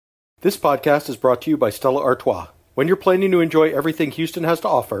This podcast is brought to you by Stella Artois. When you're planning to enjoy everything Houston has to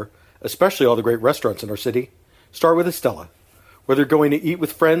offer, especially all the great restaurants in our city, start with Estella. Whether going to eat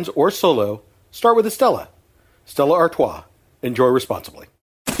with friends or solo, start with Estella. Stella Artois. Enjoy responsibly.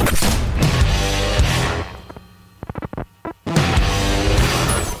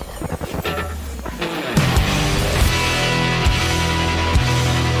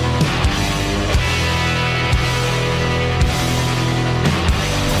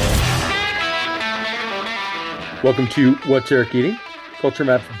 Welcome to What's Eric Eating, Culture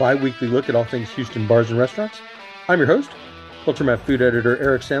Map's bi-weekly look at all things Houston bars and restaurants. I'm your host, Culture Map food editor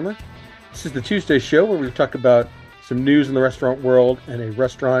Eric Sandler. This is the Tuesday show where we talk about some news in the restaurant world and a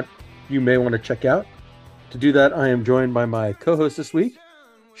restaurant you may want to check out. To do that, I am joined by my co-host this week.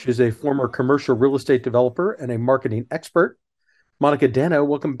 She's a former commercial real estate developer and a marketing expert. Monica Dano,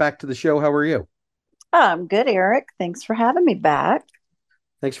 welcome back to the show. How are you? I'm good, Eric. Thanks for having me back.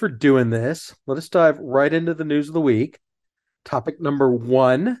 Thanks for doing this. Let us dive right into the news of the week. Topic number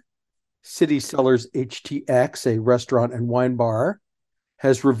one, City Cellars HTX, a restaurant and wine bar,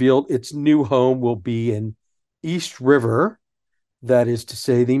 has revealed its new home will be in East River. That is to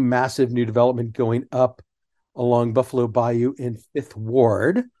say, the massive new development going up along Buffalo Bayou in 5th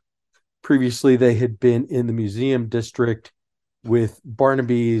Ward. Previously, they had been in the Museum District with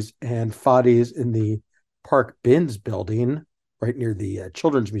Barnaby's and Foddy's in the Park Bins building, right near the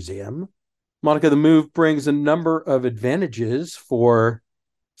Children's Museum. Monica, the move brings a number of advantages for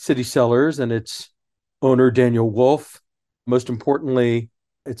City Cellars and its owner, Daniel Wolf. Most importantly,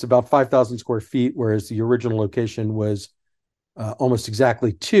 it's about 5,000 square feet, whereas the original location was almost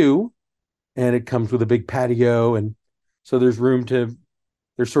exactly 2. And it comes with a big patio. And so there's room to,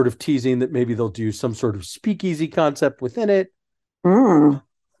 they're sort of teasing that maybe they'll do some sort of speakeasy concept within it.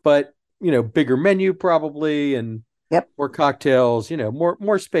 But, bigger menu probably, and Yep. more cocktails,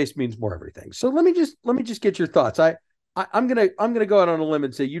 more space means more everything. So let me just get your thoughts. I'm gonna go out on a limb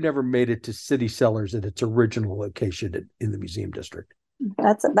and say you never made it to City Cellars at its original location in the Museum District.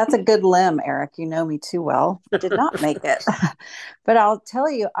 That's a good limb, Eric. You know me too well. I did not make it. But I'll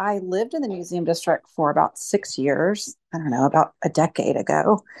tell you, I lived in the Museum District for about 6 years. I don't know, about a decade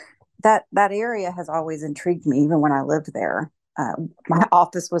ago. That area has always intrigued me, even when I lived there. My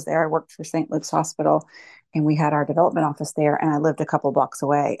office was there. I worked for St. Luke's Hospital, and we had our development office there, and I lived a couple blocks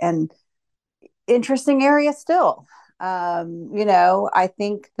away. And interesting area still. I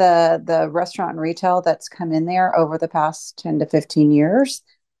think the restaurant and retail that's come in there over the past 10 to 15 years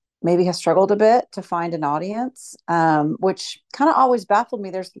maybe has struggled a bit to find an audience, which kind of always baffled me.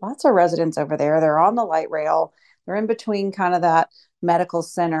 There's lots of residents over there. They're on the light rail. They're in between kind of that medical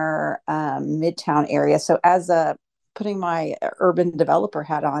center, midtown area. So as a putting my urban developer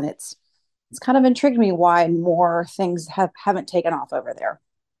hat on, it's kind of intrigued me why more things haven't taken off over there.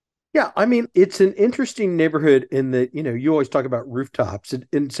 Yeah, I mean, it's an interesting neighborhood in that, you always talk about rooftops.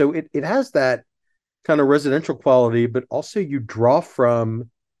 And so it has that kind of residential quality, but also you draw from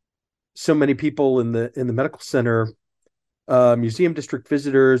so many people in the medical center, museum district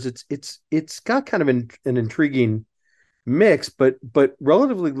visitors. It's got kind of an intriguing mix, but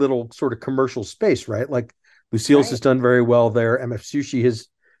relatively little sort of commercial space, right? Like Lucille's has Right. done very well there. MF Sushi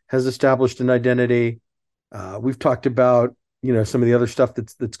has established an identity. We've talked about some of the other stuff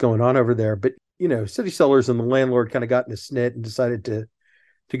that's going on over there, but City Cellars and the landlord kind of got in a snit and decided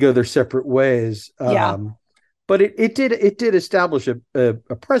to go their separate ways. Yeah. But it did establish a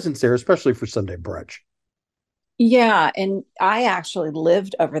presence there, especially for Sunday brunch. Yeah, and I actually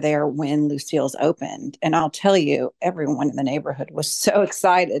lived over there when Lucille's opened, and I'll tell you, everyone in the neighborhood was so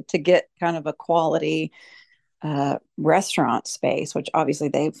excited to get kind of a quality restaurant space, which obviously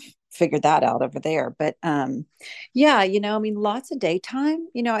they've figured that out over there. But yeah, I mean, lots of daytime.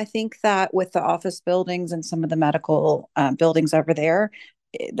 I think that with the office buildings and some of the medical buildings over there,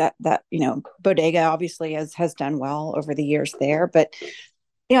 Bodega obviously has done well over the years there, but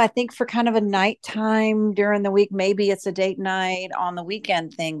I think for kind of a nighttime during the week, maybe it's a date night on the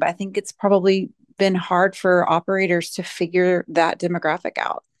weekend thing, but I think it's probably been hard for operators to figure that demographic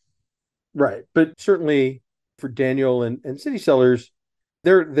out. Right. But certainly for Daniel and City Cellars,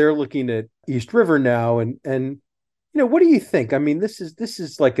 they're looking at East River now, and what do you think? I mean, this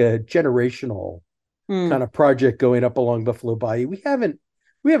is like a generational Hmm. kind of project going up along Buffalo Bayou. We haven't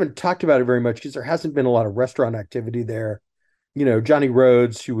talked about it very much because there hasn't been a lot of restaurant activity there. Johnny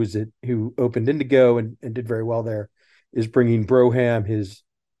Rhodes, who opened Indigo and did very well there, is bringing Broham, his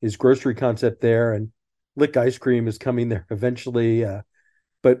grocery concept there, and Lick Ice Cream is coming there eventually.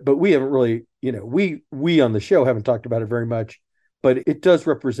 But we haven't really, we on the show haven't talked about it very much. But it does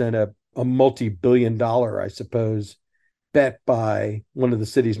represent a multi-billion dollar, I suppose, bet by one of the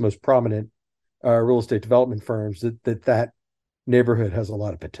city's most prominent real estate development firms that neighborhood has a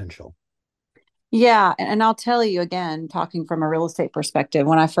lot of potential. Yeah, and I'll tell you again, talking from a real estate perspective,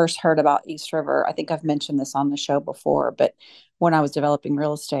 when I first heard about East River, I think I've mentioned this on the show before, but when I was developing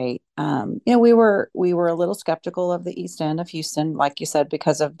real estate, we were a little skeptical of the East End of Houston, like you said,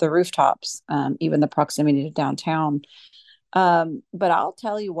 because of the rooftops, even the proximity to downtown. But I'll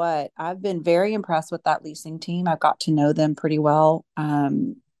tell you what, I've been very impressed with that leasing team. I've got to know them pretty well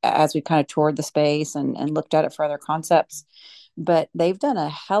as we kind of toured the space and looked at it for other concepts. But they've done a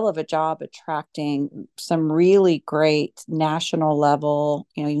hell of a job attracting some really great national level,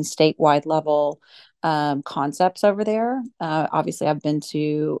 even statewide level concepts over there. Obviously, I've been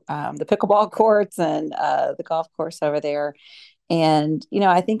to the pickleball courts and the golf course over there. And,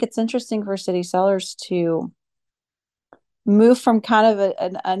 I think it's interesting for city sellers to move from kind of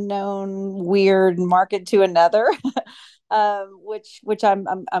an unknown weird market to another which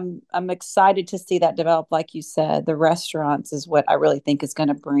I'm excited to see that develop. Like you said, the restaurants is what I really think is going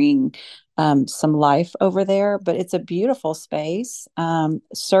to bring some life over there. But it's a beautiful space.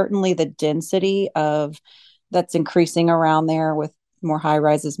 Certainly, the density of that's increasing around there with more high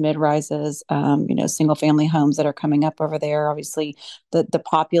rises, mid rises, single family homes that are coming up over there. Obviously, the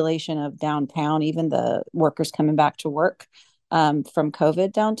population of downtown, even the workers coming back to work from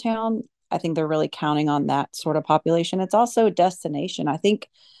COVID downtown, I think they're really counting on that sort of population. It's also a destination. I think,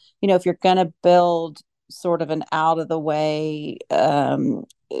 if you're going to build sort of an out of the way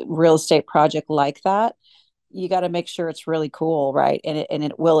real estate project like that, you got to make sure it's really cool, right? And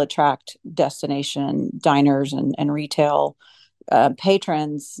it will attract destination diners and retail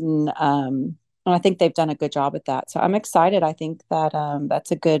patrons. And I think they've done a good job at that. So I'm excited. I think that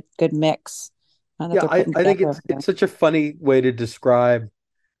that's a good mix that Yeah, they're putting I think together over it's such a funny way to describe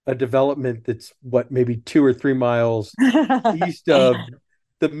a development that's what maybe 2 or 3 miles there. east of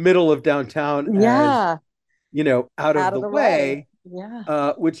the middle of downtown as Yeah, out of out of the the way. way,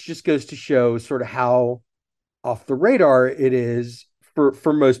 Yeah. which just goes to show sort of how off the radar it is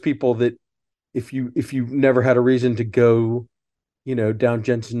for most people that if you never had a reason to go down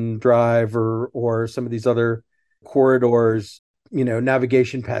Jensen Drive or some of these other corridors,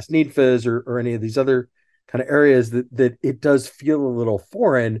 navigation past Needfas or any of these other kind of areas that it does feel a little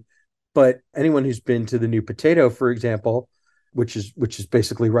foreign. But anyone who's been to the New Potato, for example, which is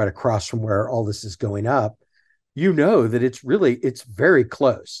basically right across from where all this is going up, that it's very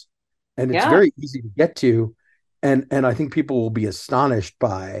close and it's Yeah. very easy to get to. And I think people will be astonished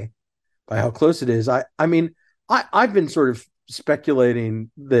by how close it is. I mean, I've been sort of speculating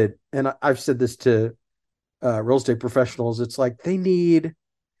that, and I've said this to real estate professionals. It's like they need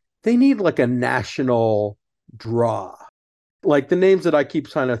like a national draw. Like the names that I keep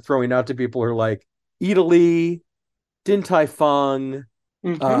kind of throwing out to people are like Italy, Din Tai Fung,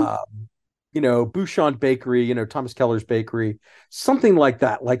 Mm-hmm. uh, Bouchon Bakery, Thomas Keller's Bakery, something like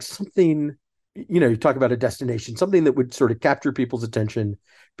that. Like something, you talk about a destination, something that would sort of capture people's attention,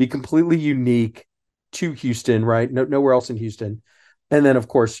 be completely unique to Houston, right? No, nowhere else in Houston. And then, of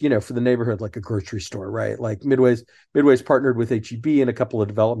course, for the neighborhood, like a grocery store, right? Like Midway's partnered with HEB in a couple of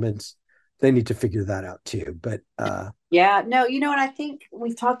developments. They need to figure that out too. But Yeah, no, and I think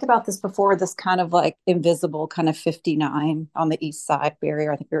we've talked about this before, this kind of like invisible kind of 59 on the east side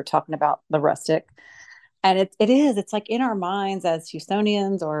barrier. I think we were talking about the rustic. And it's like in our minds as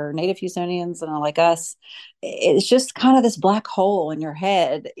Houstonians or native Houstonians and like us, it's just kind of this black hole in your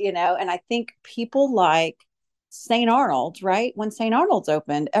head, and I think people like St. Arnold's, right? When St. Arnold's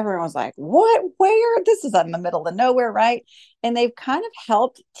opened, everyone was like, what, where? This is in the middle of nowhere, right? And they've kind of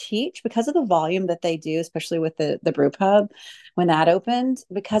helped teach because of the volume that they do, especially with the brew pub when that opened,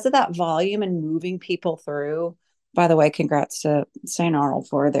 because of that volume and moving people through. By the way, congrats to St. Arnold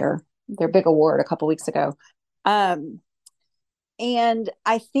for their big award a couple weeks ago. Um, and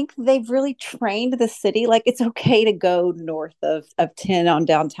I think they've really trained the city. Like it's okay to go north of 10 on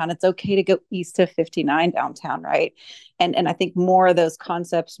downtown. It's okay to go east of 59 downtown, right? And I think more of those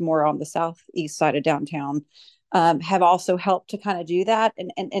concepts, more on the southeast side of downtown, have also helped to kind of do that.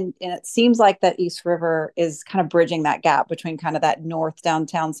 And it seems like that East River is kind of bridging that gap between kind of that north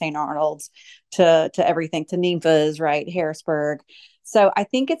downtown St. Arnold's to everything to Ninfa's, right? Harrisburg. So I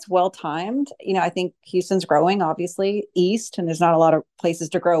think it's well timed. I think Houston's growing, obviously, east, and there's not a lot of places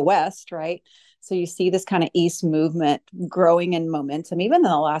to grow west, right? So you see this kind of east movement growing in momentum. Even in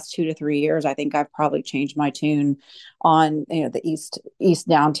the last 2 to 3 years, I think I've probably changed my tune on the east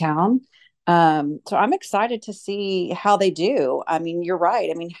downtown. So I'm excited to see how they do. I mean, you're right.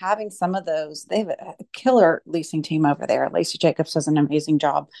 I mean, having some of those, they have a killer leasing team over there. Lacey Jacobs does an amazing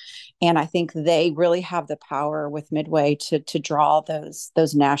job, and I think they really have the power with Midway to draw those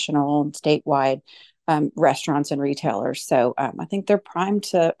national and statewide restaurants and retailers. So I think they're primed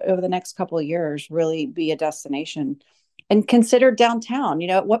to over the next couple of years really be a destination and consider downtown.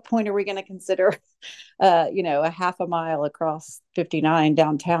 At what point are we going to consider a half a mile across 59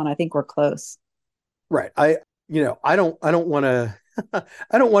 downtown? I think we're close. Right. I don't want to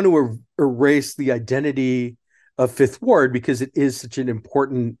I don't want to erase the identity of Fifth Ward because it is such an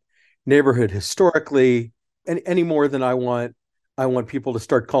important neighborhood historically, and any more than I want people to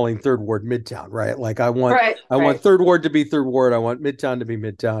start calling Third Ward Midtown, right? Like Right, I want right. Third Ward to be Third Ward, I want Midtown to be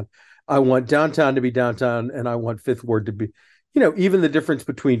Midtown. I want downtown to be downtown, and I want Fifth Ward to be, even the difference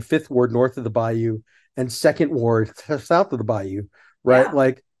between Fifth Ward north of the Bayou and Second Ward south of the Bayou, right? Yeah.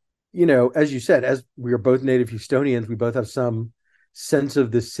 Like, as you said, as we are both native Houstonians, we both have some sense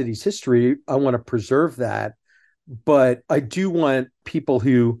of this city's history. I want to preserve that. But I do want people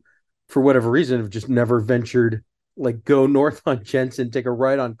who, for whatever reason, have just never ventured, like go north on Jensen, take a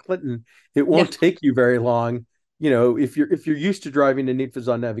right on Clinton. It Yeah. won't take you very long. If you're used to driving to Neat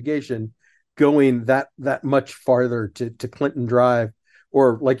on navigation, going that much farther to Clinton Drive,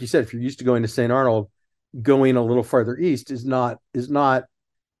 or like you said, if you're used to going to St. Arnold, going a little farther east is not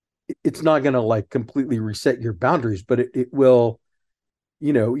it's not going to like completely reset your boundaries, but it will.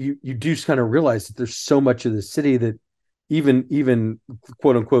 You do kind of realize that there's so much of the city that even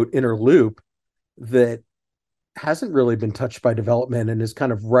quote unquote inner loop that hasn't really been touched by development and is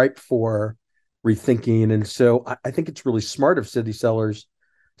kind of ripe for rethinking. And so I think it's really smart of city sellers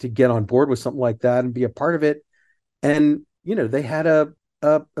to get on board with something like that and be a part of it. And they had a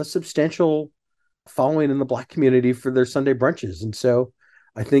substantial following in the Black community for their Sunday brunches. And so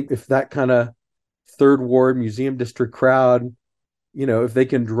I think if that kind of third ward museum district crowd, if they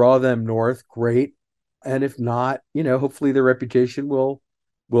can draw them north, great. And if not, hopefully their reputation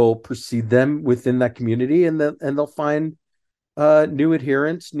will precede them within that community, and they'll find new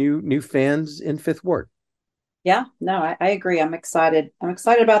adherents, new fans in Fifth Ward. Yeah, no, I agree. I'm excited. I'm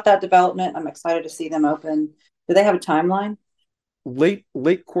excited about that development. I'm excited to see them open. Do they have a timeline? Late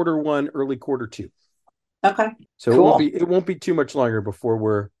quarter one, early quarter two. Okay, So it won't cool. be it won't be too much longer before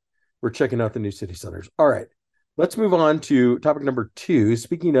we're checking out the new city centers. All right, let's move on to topic number two.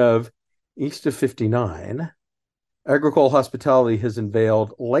 Speaking of east of 59, Agricole Hospitality has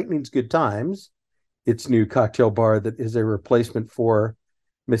unveiled Lightning's Good Times, its new cocktail bar that is a replacement for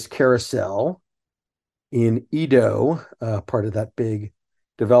Miss Carousel in Edo, part of that big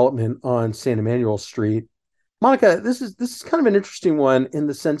development on San Emmanuel Street. Monica, this is kind of an interesting one in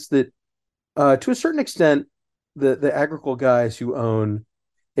the sense that, to a certain extent, the Agricole guys who own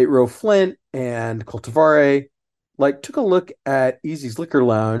Eight Row Flint and Cultivare like took a look at Easy's Liquor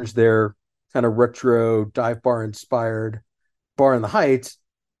Lounge, their kind of retro dive bar inspired bar in the Heights,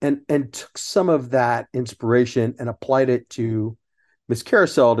 and took some of that inspiration and applied it to Miss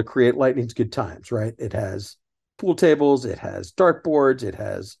Carousel to create Lightning's Good Times, right? It has pool tables, it has dartboards, it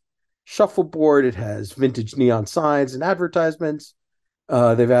has shuffleboard, it has vintage neon signs and advertisements.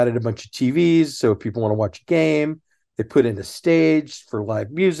 They've added a bunch of TVs, so if people want to watch a game, they put in a stage for live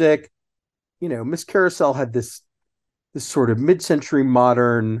music. Miss Carousel had this sort of mid-century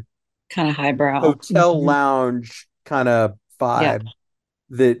modern Kind of highbrow. hotel lounge kind of Yeah. vibe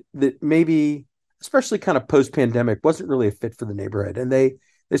that maybe, especially kind of post-pandemic, wasn't really a fit for the neighborhood, and they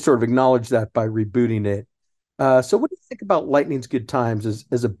sort of acknowledged that by rebooting it. So what do you think about Lightning's Good Times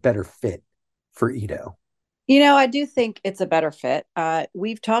as a better fit for Edo? I do think it's a better fit.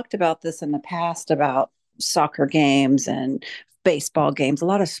 We've talked about this in the past about soccer games and baseball games, a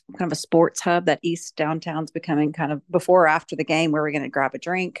lot of kind of a sports hub that East Downtown's becoming kind of before or after the game where we're going to grab a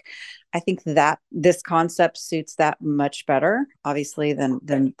drink. I think that this concept suits that much better, obviously,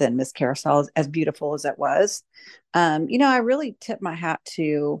 than Miss Carousel, as beautiful as it was. I really tip my hat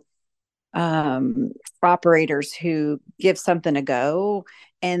to operators who give something a go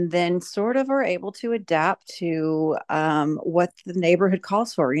and then sort of are able to adapt to what the neighborhood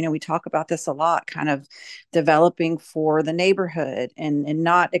calls for. We talk about this a lot, kind of developing for the neighborhood and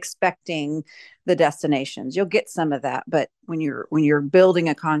not expecting the destinations. You'll get some of that, but when you're building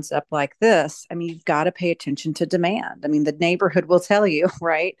a concept like this, I mean, you've got to pay attention to demand. I mean, the neighborhood will tell you,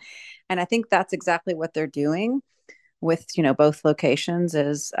 right? And I think that's exactly what they're doing with both locations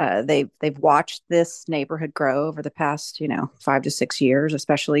is they've watched this neighborhood grow over the past 5 to 6 years,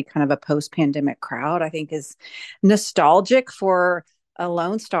 especially kind of a post-pandemic crowd. I think is nostalgic for a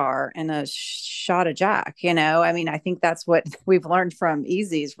Lone Star and a shot of Jack. I mean, I think that's what we've learned from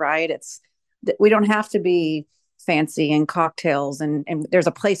Easy's, right? It's we don't have to be fancy and cocktails, and there's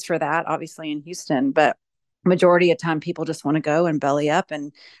a place for that, obviously, in Houston, but majority of time people just want to go and belly up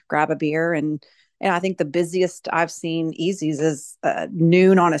and grab a beer. And I think the busiest I've seen Easy's is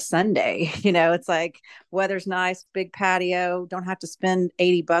noon on a Sunday. It's like weather's nice, big patio, don't have to spend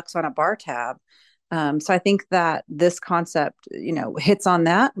 $80 on a bar tab. So I think that this concept, hits on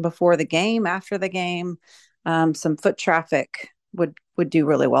that before the game, after the game. Some foot traffic would do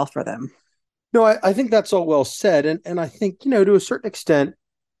really well for them. No, I think that's all well said. And I think, to a certain extent,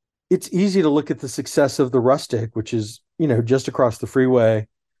 it's easy to look at the success of the Rustic, which is, just across the freeway,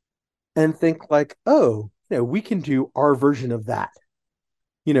 and think like, oh, we can do our version of that.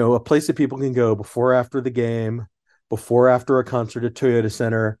 A place that people can go before, after the game, before, after a concert at Toyota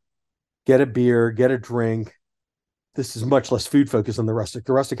Center, get a beer, get a drink. This is much less food focused than the Rustic.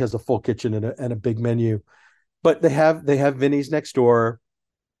 The Rustic has a full kitchen and a big menu, but they have Vinny's next door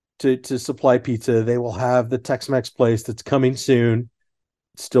to supply pizza. They will have the Tex-Mex place that's coming soon,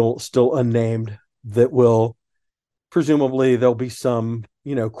 still unnamed, that will presumably there'll be some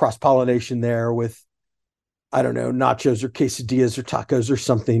cross pollination there with, I don't know, nachos or quesadillas or tacos or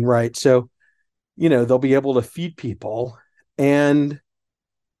something, right? So they'll be able to feed people, and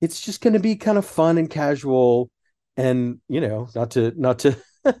it's just going to be kind of fun and casual, and not to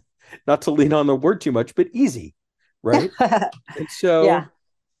not to lean on the word too much, but easy, right? And Yeah. so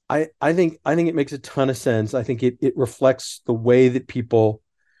I think it makes a ton of sense. I think it reflects the way that people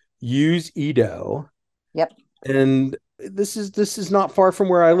use Edo, Yep. and this is not far from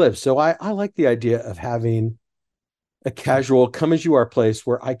where I live. So I like the idea of having a casual come as you are place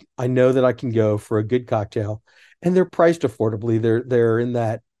where I know that I can go for a good cocktail, and they're priced affordably. They're in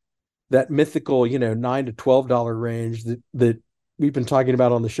that mythical, $9 to $12 range that we've been talking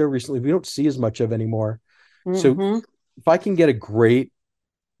about on the show recently. We don't see as much of anymore. So Mm-hmm. if I can get a great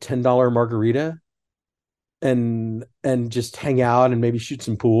 $10 margarita and just hang out and maybe shoot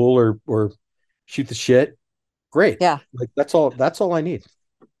some pool or shoot the shit, great. Yeah. Like that's all I need.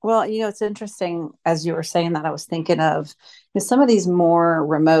 Well, it's interesting as you were saying that I was thinking of some of these more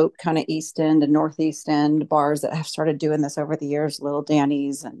remote kind of East End and Northeast End bars that have started doing this over the years, Little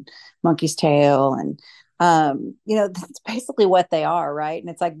Danny's and Monkey's Tail. And, that's basically what they are, right?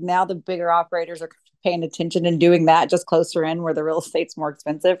 And it's like now the bigger operators are paying attention and doing that just closer in where the real estate's more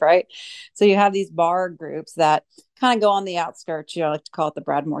expensive, right? So you have these bar groups that kind of go on the outskirts. I like to call it the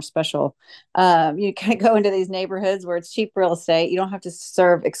Bradmore special. You kind of go into these neighborhoods where it's cheap real estate. You don't have to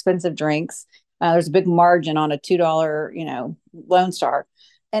serve expensive drinks. There's a big margin on a $2, Lone Star,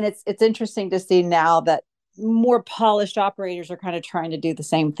 and it's interesting to see now that more polished operators are kind of trying to do the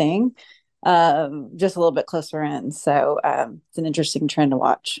same thing, just a little bit closer in. So it's an interesting trend to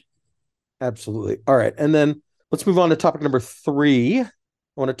watch. Absolutely. All right. And then let's move on to topic number 3. I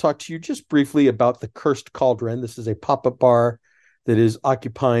want to talk to you just briefly about the Cursed Cauldron. This is a pop-up bar that is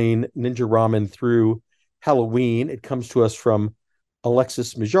occupying Ninja Ramen through Halloween. It comes to us from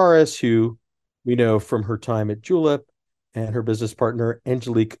Alexis Majaris, who we know from her time at Julep, and her business partner,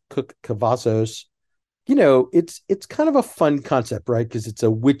 Angelique Cook Cavazos. It's kind of a fun concept, right? Because it's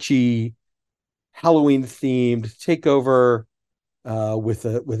a witchy, Halloween themed takeover with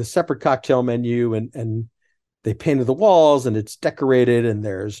a separate cocktail menu, and they painted the walls, and it's decorated, and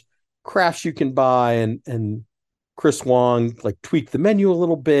there's crafts you can buy, and Chris Wong like tweaked the menu a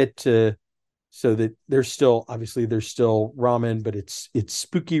little bit so that there's still ramen, but it's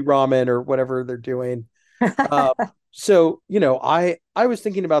spooky ramen or whatever they're doing. Uh, so I was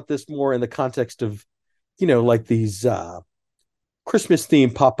thinking about this more in the context of like these Christmas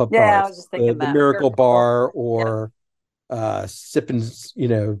themed pop up Yeah, I bars, was just the thinking the that. Miracle Miracle. Bar, Yep. or sipping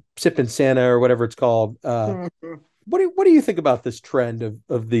Santa, or whatever it's called. Mhm. What do you think about this trend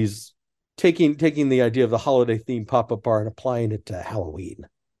of these taking the idea of the holiday themed pop up bar and applying it to Halloween?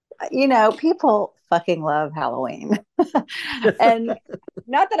 People fucking love Halloween. And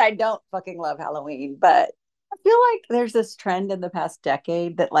not that I don't fucking love Halloween, but I feel like there's this trend in the past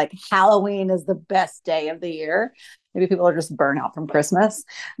decade that like Halloween is the best day of the year. Maybe people are just burnt out from Christmas,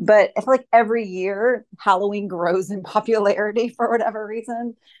 but I feel like every year Halloween grows in popularity for whatever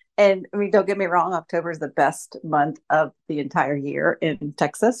reason. And I mean, don't get me wrong, October is the best month of the entire year in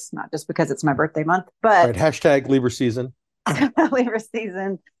Texas, not just because it's my birthday month, Right. but Hashtag Libra season. Libra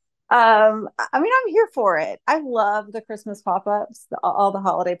season. I mean, I'm here for it. I love the Christmas pop-ups, all the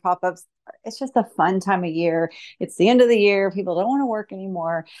holiday pop-ups. It's just a fun time of year. It's the end of the year. People don't want to work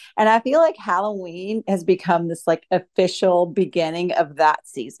anymore. And I feel like Halloween has become this like official beginning of that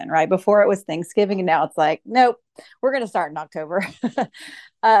season, right? Before it was Thanksgiving, and now it's like, nope, we're going to start in October. So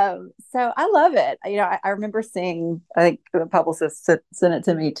I love it. I remember seeing, I think the publicist sent it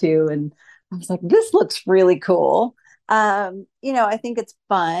to me too. And I was like, this looks really cool. I think it's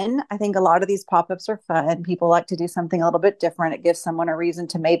fun. I think a lot of these pop-ups are fun. People like to do something a little bit different. It gives someone a reason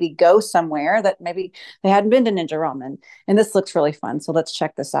to maybe go somewhere that maybe they hadn't been to Ninja Ramen. And this looks really fun. So let's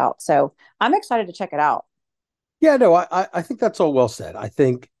check this out. So I'm excited to check it out. Yeah, no, I think that's all well said. I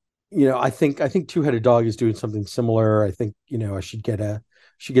think, I think Two-Headed Dog is doing something similar. I think, should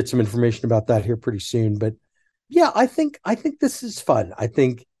get some information about that here pretty soon. But yeah, I think this is fun. I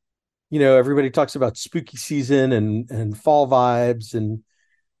think, everybody talks about spooky season and fall vibes and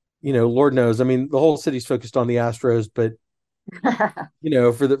Lord knows. I mean, the whole city's focused on the Astros, but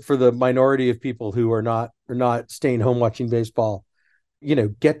for the minority of people who are not staying home watching baseball,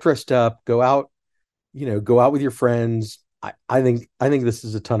 get dressed up, go out with your friends. I think this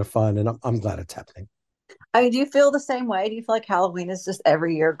is a ton of fun, and I'm glad it's happening. I mean, do you feel the same way? Do you feel like Halloween is just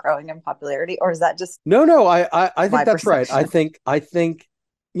every year growing in popularity, or is that just No, no, I think my that's right. I perception? think I think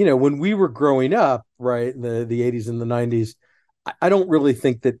when we were growing up, right, in the 80s and the 90s, I don't really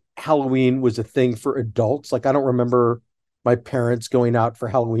think that Halloween was a thing for adults. Like I don't remember my parents going out for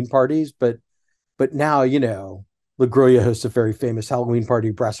Halloween parties, but now, LaGroya hosts a very famous Halloween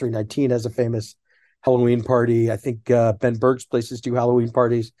party. Brasserie 19 has a famous Halloween party. I think Ben Berg's places do Halloween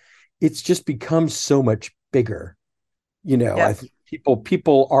parties. It's just become so much bigger. I Yep. think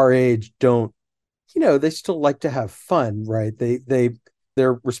people our age don't, they still like to have fun, right?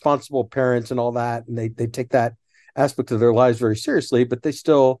 They're responsible parents and all that, and they take that aspect of their lives very seriously, but they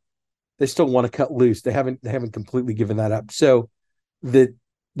still want to cut loose. They haven't completely given that up. So that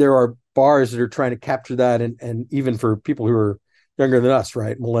there are bars that are trying to capture that, and even for people who are younger than us,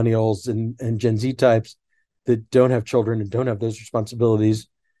 right, millennials and Gen Z types that don't have children and don't have those responsibilities,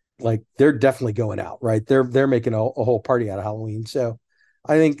 like they're definitely going out, right? They're making a whole party out of Halloween. So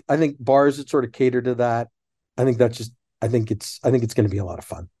I think bars that sort of cater to that, I think that's just I think it's going to be a lot of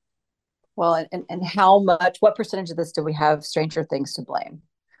fun. Well, and how much, what percentage of this do we have Stranger Things to blame?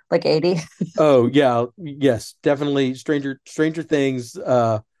 Like 80? Oh yeah, yes, definitely. Stranger Things,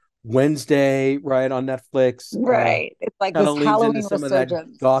 Wednesday, right, on Netflix. Right. It's like Kind this of leans into Halloween some of that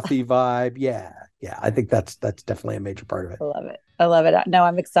resurgence. gothy vibe. Yeah, yeah. I think that's definitely a major part of it. I love it. I love it. No,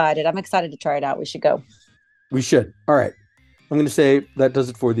 I'm excited. I'm excited to try it out. We should go. We should. All right. I'm going to say that does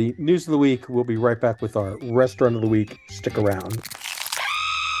it for the news of the week. We'll be right back with our restaurant of the week. Stick around.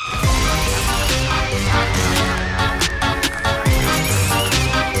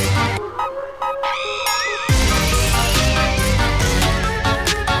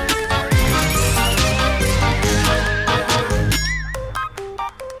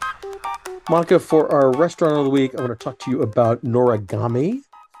 Monica, for our restaurant of the week, I want to talk to you about Norigami.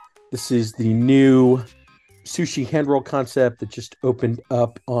 This is the new sushi hand roll concept that just opened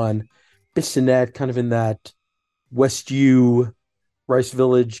up on Bissonnette, kind of in that West U Rice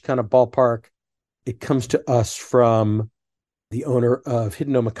Village kind of ballpark. It comes to us from the owner of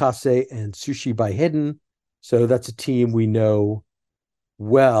Hidden Omakase and Sushi by Hidden. So that's a team we know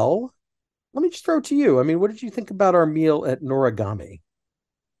well. Let me just throw it to you. I mean, what did you think about our meal at Norigami?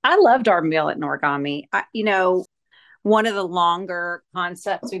 I loved our meal at Norigami. One of the longer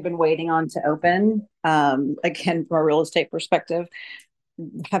concepts we've been waiting on to open, again, from a real estate perspective,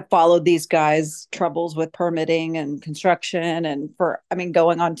 have followed these guys' troubles with permitting and construction, and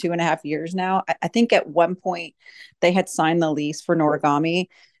going on 2.5 years now. I think at one point they had signed the lease for Norigami,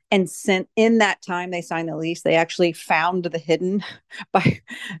 and sent in that time they signed the lease, they actually found the hidden by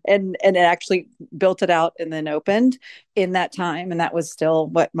and it actually built it out and then opened in that time, and that was still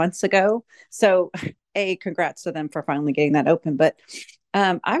what, months ago. So congrats to them for finally getting that open. But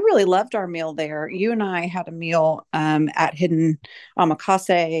I really loved our meal there. You and I had a meal at Hidden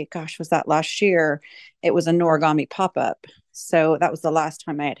Omakase. Gosh, was that last year? It was a Norigami pop up. So that was the last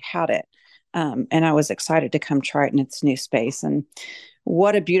time I had had it. And I was excited to come try it in its new space. And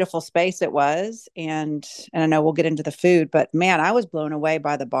what a beautiful space it was. And I know we'll get into the food, but man, I was blown away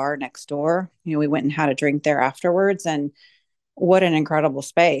by the bar next door. We went and had a drink there afterwards, and what an incredible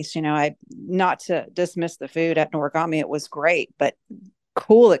space. I, not to dismiss the food at Norigami, it was great, but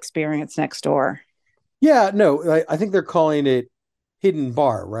cool experience next door. Yeah, no, I think they're calling it Hidden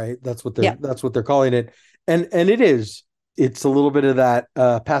Bar, right? That's what they're Yeah. that's what they're calling it. And it is. It's a little bit of that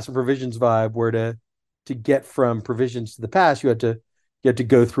passive provisions vibe where to get from provisions to the pass, you had to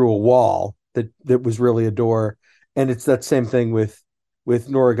go through a wall that was really a door. And it's that same thing with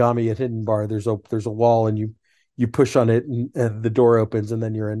Norigami at Hidden Bar. There's a wall, and you push on it, and the door opens, and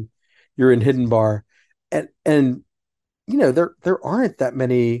then you're in Hidden Bar. And there aren't that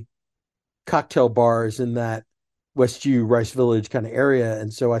many cocktail bars in that West U Rice Village kind of area.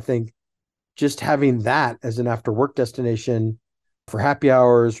 And so I think just having that as an after work destination for happy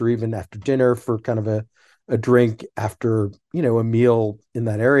hours or even after dinner for kind of a drink after, a meal in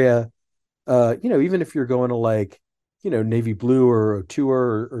that area. Even if you're going to like, Navy Blue or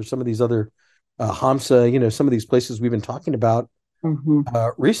Otua or some of these other Hamsa, some of these places we've been talking about Hmm.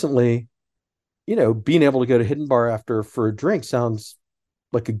 recently, being able to go to Hidden Bar after for a drink sounds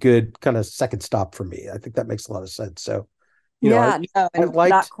like a good kind of second stop for me. I think that makes a lot of sense. So, I Yeah, no, I and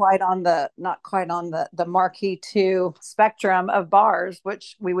liked not quite on the marquee two spectrum of bars,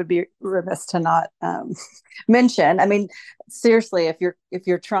 which we would be remiss to not mention. I mean, seriously, if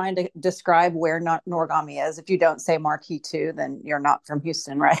you're trying to describe where not Norigami is, if you don't say marquee two, then you're not from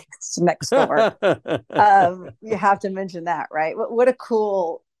Houston, right? It's next door. You have to mention that, right? What a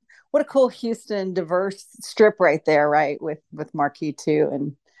cool Houston diverse strip right there, right? With Marquee Two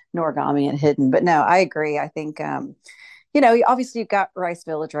and Norigami and Hidden. But no, I agree. I think obviously you've got Rice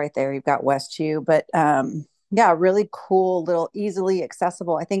Village right there. You've got West Chew, but yeah, really cool, little easily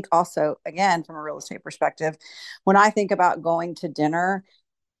accessible. I think also, again, from a real estate perspective, when I think about going to dinner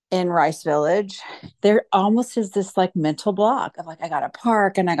in Rice Village, there almost is this like mental block of like I gotta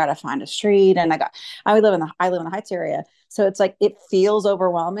park and I gotta find a street and I live in the Heights area. So it's like it feels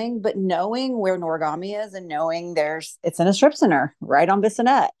overwhelming, but knowing where Norigami is and knowing it's in a strip center right on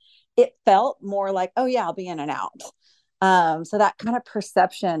Bissonnette, it felt more like, oh yeah, I'll be in and out. So that kind of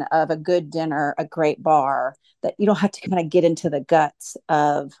perception of a good dinner, a great bar, that you don't have to kind of get into the guts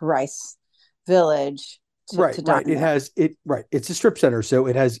of Rice Village right, to right. dine there. Right. It's a strip center, so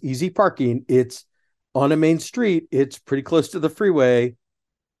it has easy parking. It's on a main street. It's pretty close to the freeway.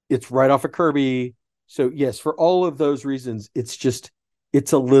 It's right off of Kirby. So yes, for all of those reasons,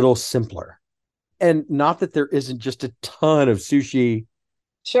 it's a little simpler. And not that there isn't just a ton of sushi,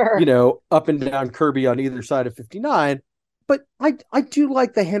 Sure. up and down Kirby on either side of 59, but I do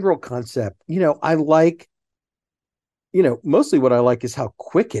like the hand roll concept. I like, mostly what I like is how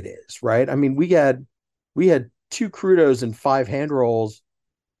quick it is, right? I mean, we had two crudos and five hand rolls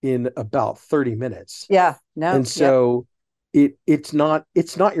in about 30 minutes. Yeah. No. And Yep. so it's not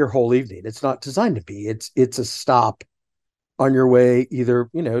your whole evening. It's not designed to be. It's a stop on your way either,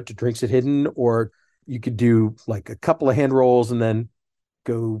 to drinks at Hidden, or you could do like a couple of hand rolls and then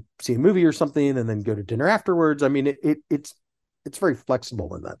go see a movie or something and then go to dinner afterwards. I mean, it's very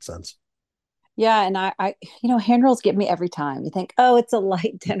flexible in that sense. Yeah, and hand rolls get me every time. You think, oh, it's a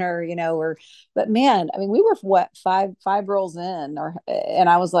light dinner, but man, I mean, we were what five rolls in, and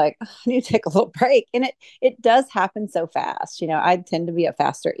I was like, oh, I need to take a little break, and it does happen so fast. I tend to be a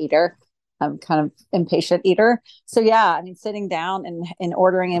faster eater. I'm kind of impatient eater. So yeah, I mean, sitting down and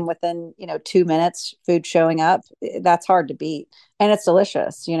ordering in within 2 minutes, food showing up, that's hard to beat, and it's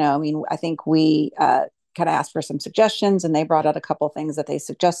delicious. I mean, I think we kind of asked for some suggestions and they brought out a couple of things that they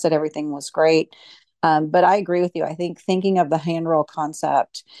suggested. Everything was great. But I agree with you. I think thinking of the hand roll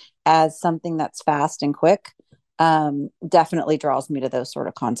concept as something that's fast and quick definitely draws me to those sort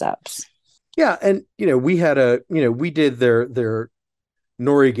of concepts. Yeah, and we did their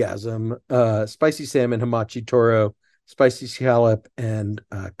norigasm, spicy salmon, hamachi toro, spicy scallop, and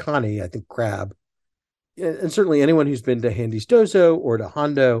kani, I think crab. And certainly anyone who's been to Handy's Dozo or to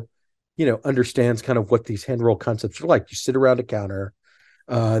Hondo, understands kind of what these hand roll concepts are like. You sit around a counter,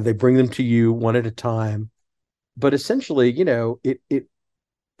 they bring them to you one at a time, but essentially,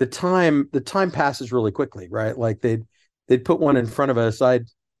 the time passes really quickly, right? Like they'd put one in front of us. I'd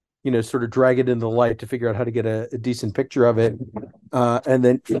sort of drag it in the light to figure out how to get a decent picture of it,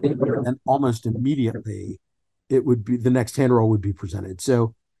 and almost immediately, it would be the next hand roll would be presented.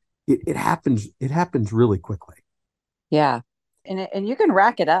 So it happens really quickly. Yeah. And you can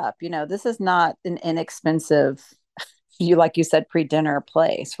rack it up. This is not an inexpensive, like you said, pre-dinner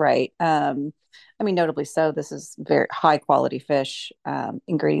place, right? I mean, notably so, this is very high quality fish.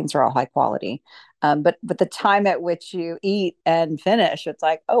 Ingredients are all high quality. But the time at which you eat and finish, it's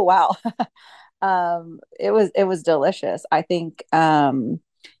like, oh wow. It was delicious. I think yeah,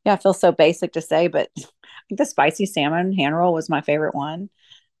 it feels so basic to say, but I think the spicy salmon hand roll was my favorite one.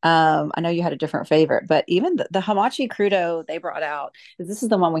 I know you had a different favorite, but even the hamachi crudo they brought out, this is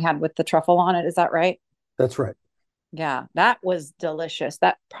the one we had with the truffle on it. Is that right? That's right. Yeah, that was delicious.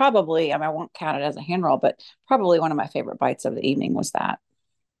 That probably, I mean, I won't count it as a hand roll, but probably one of my favorite bites of the evening was that.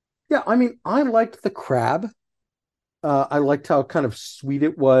 Yeah, I mean, I liked the crab. I liked how kind of sweet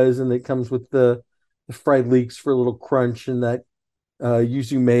it was, and it comes with the fried leeks for a little crunch, and that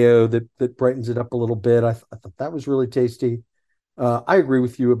yuzu mayo that brightens it up a little bit. I thought that was really tasty. I agree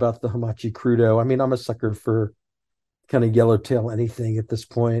with you about the hamachi crudo. I mean, I'm a sucker for kind of yellowtail anything at this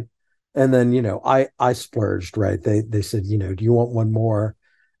point. And then, I splurged, right? They said, do you want one more?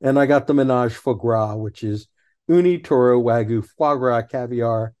 And I got the Menage foie gras, uni, toro, wagyu, foie gras,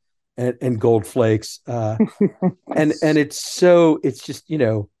 caviar, and gold flakes. And it's just,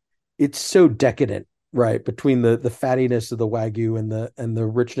 it's so decadent, right? Between the fattiness of the wagyu and the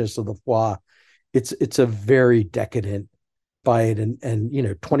richness of the foie, it's a very decadent bite. And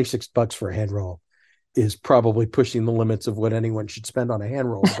 $26 for a hand roll is probably pushing the limits of what anyone should spend on a hand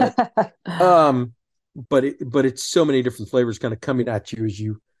roll. Um, but it's so many different flavors kind of coming at you as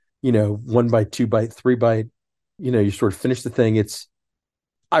one bite, two bite, three bite, you sort of finish the thing.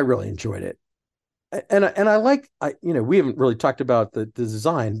 I really enjoyed it. And I like, we haven't really talked about the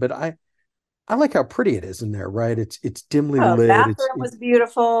design, but I like how pretty it is in there, right? It's dimly Oh, lit. bathroom was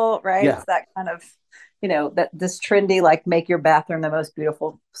beautiful, right? Yeah. It's that kind of, that this trendy, like make your bathroom the most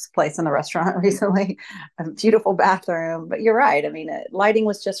beautiful place in the restaurant recently. A beautiful bathroom. But you're right. I mean, lighting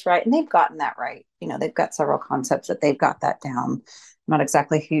was just right. And they've gotten that right. They've got several concepts that they've got that down. Not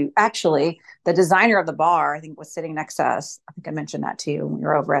exactly who, actually, the designer of the bar, I think, was sitting next to us. I think I mentioned that too when we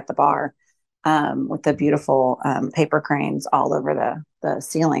were over at the bar, with the beautiful paper cranes all over the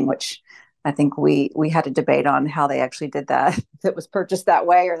ceiling, which I think we had a debate on how they actually did that. If it was purchased that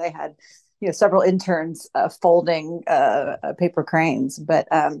way, or they had several interns folding paper cranes. But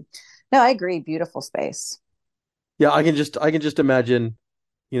no, I agree. Beautiful space. Yeah, I can just imagine,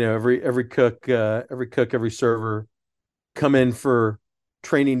 every cook, every server come in for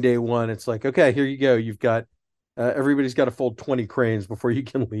training day one. It's like, okay, here you go. You've got everybody's got to fold 20 cranes before you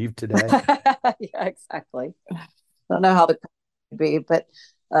can leave today. Yeah, exactly. Don't know how the could be, but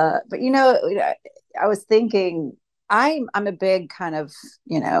I was thinking I'm a big kind of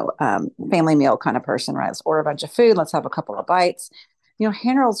family meal kind of person, right? Let's order a bunch of food, let's have a couple of bites.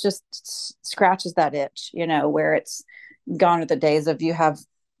 Hand rolls just scratches that itch, where it's gone are the days of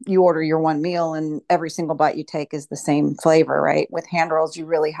you order your one meal and every single bite you take is the same flavor, right? With hand rolls, you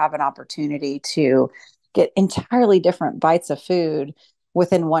really have an opportunity to get entirely different bites of food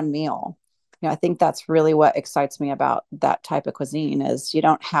within one meal. I think that's really what excites me about that type of cuisine is you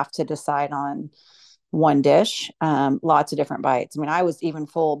don't have to decide on one dish, lots of different bites. I mean, I was even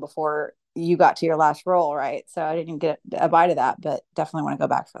full before you got to your last roll, right? So I didn't get a bite of that, but definitely want to go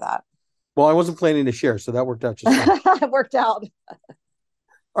back for that. Well, I wasn't planning to share, so that worked out just fine. It worked out.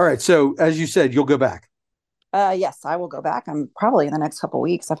 All right. So as you said, you'll go back. Yes, I will go back. I'm probably in the next couple of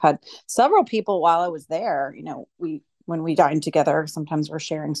weeks. I've had several people while I was there. We when we dine together, sometimes we're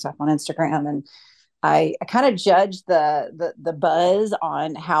sharing stuff on Instagram, and I kind of judge the buzz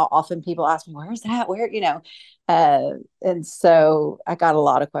on how often people ask me, "Where's that? And so I got a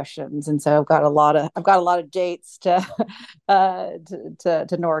lot of questions, and so I've got a lot of dates to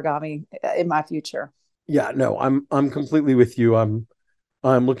Norigami in my future. Yeah, no, I'm completely with you. I'm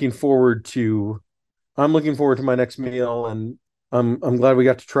looking forward to I'm looking forward to my next meal, and I'm glad we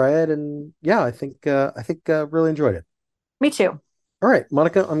got to try it. And yeah, I think really enjoyed it. Me too. All right,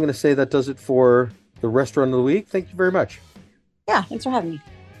 Monica, I'm going to say that does it for the restaurant of the week. Thank you very much. Yeah, thanks for having me.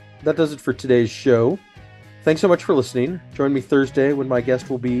 That does it for today's show. Thanks so much for listening. Join me Thursday when my guest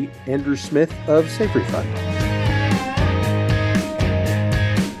will be Andrew Smith of Savory Fun.